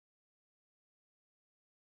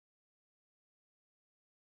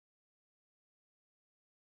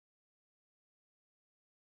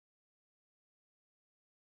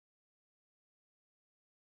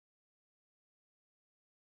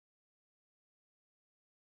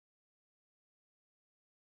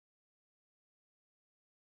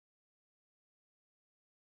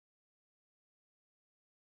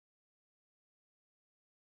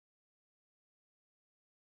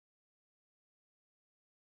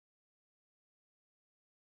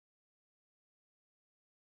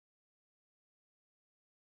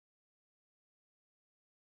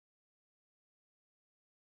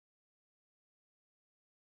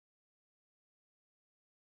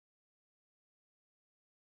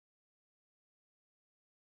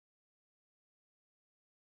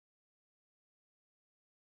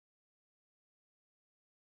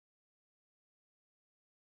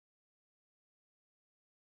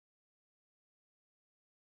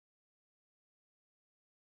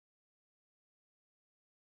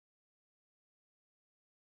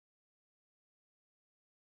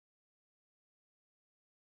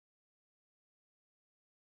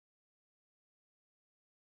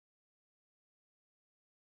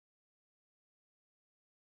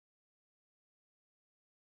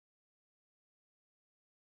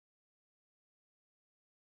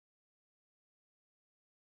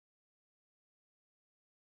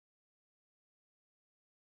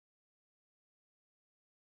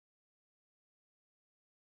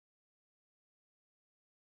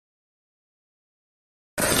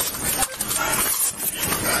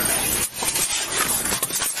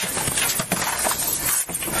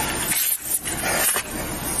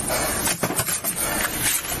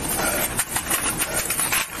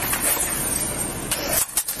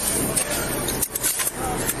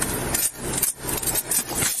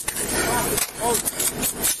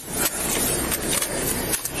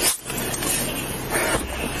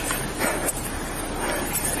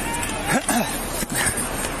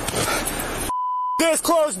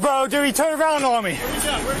close, bro. Dude, he turned around on me.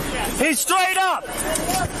 He's straight up.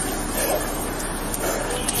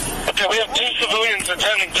 Okay, we have 2 civilians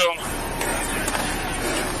attending to him.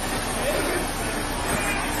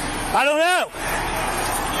 I don't know.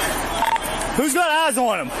 Who's got eyes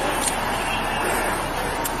on him?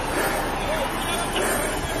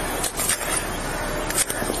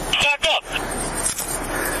 Back up.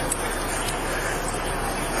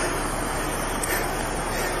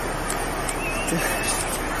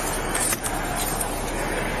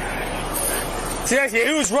 Seriously,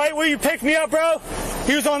 he was right where you picked me up, bro.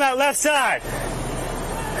 He was on that left side.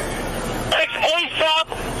 ASAP.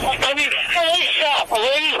 I mean, ASAP.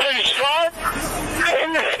 Ladies and start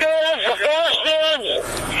in the stands, the far stands.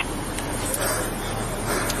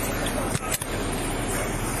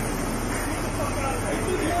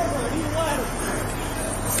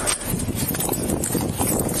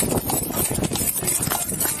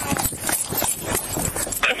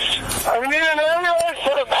 I need an ambulance to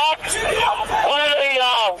the back where the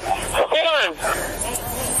hearing.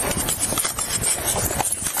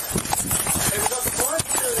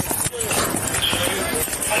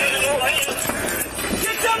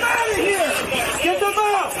 Get them out of here! Get them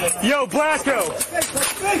out! Yo, Blasco.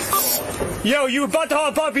 Yo, you about to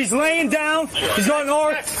hop up. He's laying down. He's on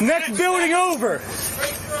our next building over.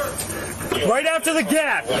 Right after the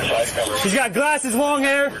gap. He's got glasses, long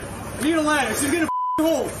hair. Need a ladder. She's gonna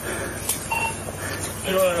hold.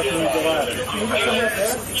 You don't have to need the ladder.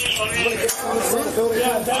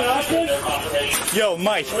 Yo,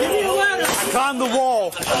 Mike. I climbed the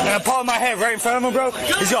wall and I popped my head right in front of him, bro.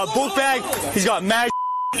 He's got a book bag. He's got mag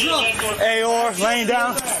AR laying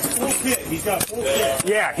down. He's got full kit.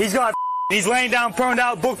 Yeah, he's laying down, prone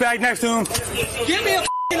out, book bag next to him. Give me a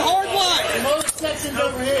hard line. Most sections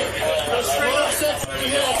over here. Most sections over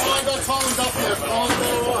here. That's why I got columns up here.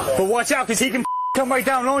 But watch out, because he can come right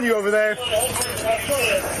down on you over there.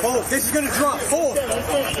 Hold, this is gonna drop. Hold.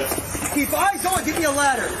 Keep eyes on. Give me a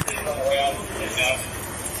ladder.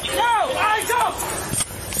 No, eyes up.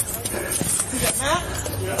 See that map?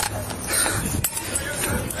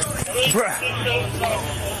 Bruh.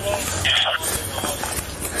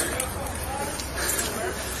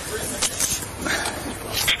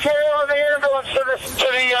 Follow the ambulance to the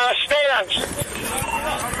stands.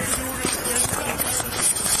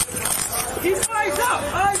 Keep eyes up.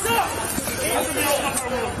 Eyes up.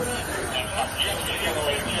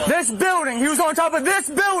 This building, he was on top of this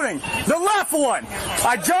building, the left one.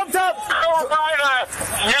 I jumped up. Go by the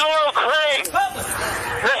yellow crane.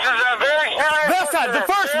 This is a very serious. Left side, the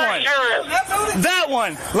first one. That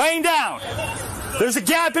one, laying down. There's a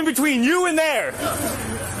gap in between you and there.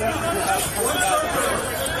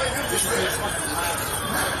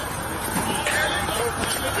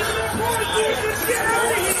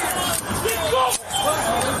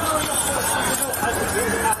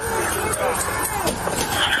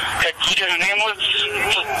 Hey, can you get an ambulance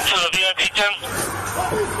to the VIP tent?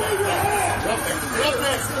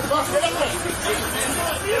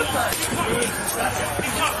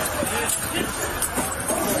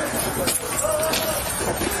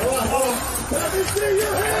 Let me see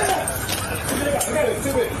your hand!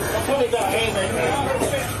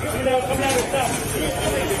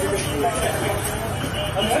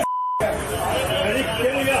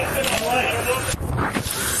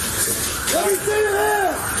 Let me see your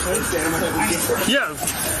hand! Yeah.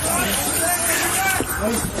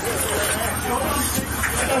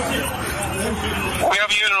 We have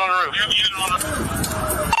a unit on the roof.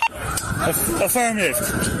 Affirmative.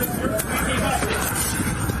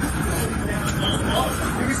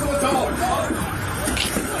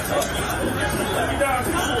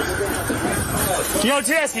 Yo,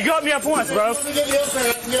 Tess, you got me up once, bro.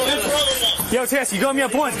 Yo, Tess, you got me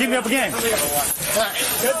up once. Get me up again.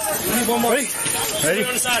 One more. Ready? Ready?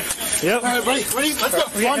 Yep. All right, ready? Let's go.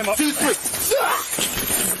 1, 2, 3.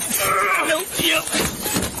 Yep.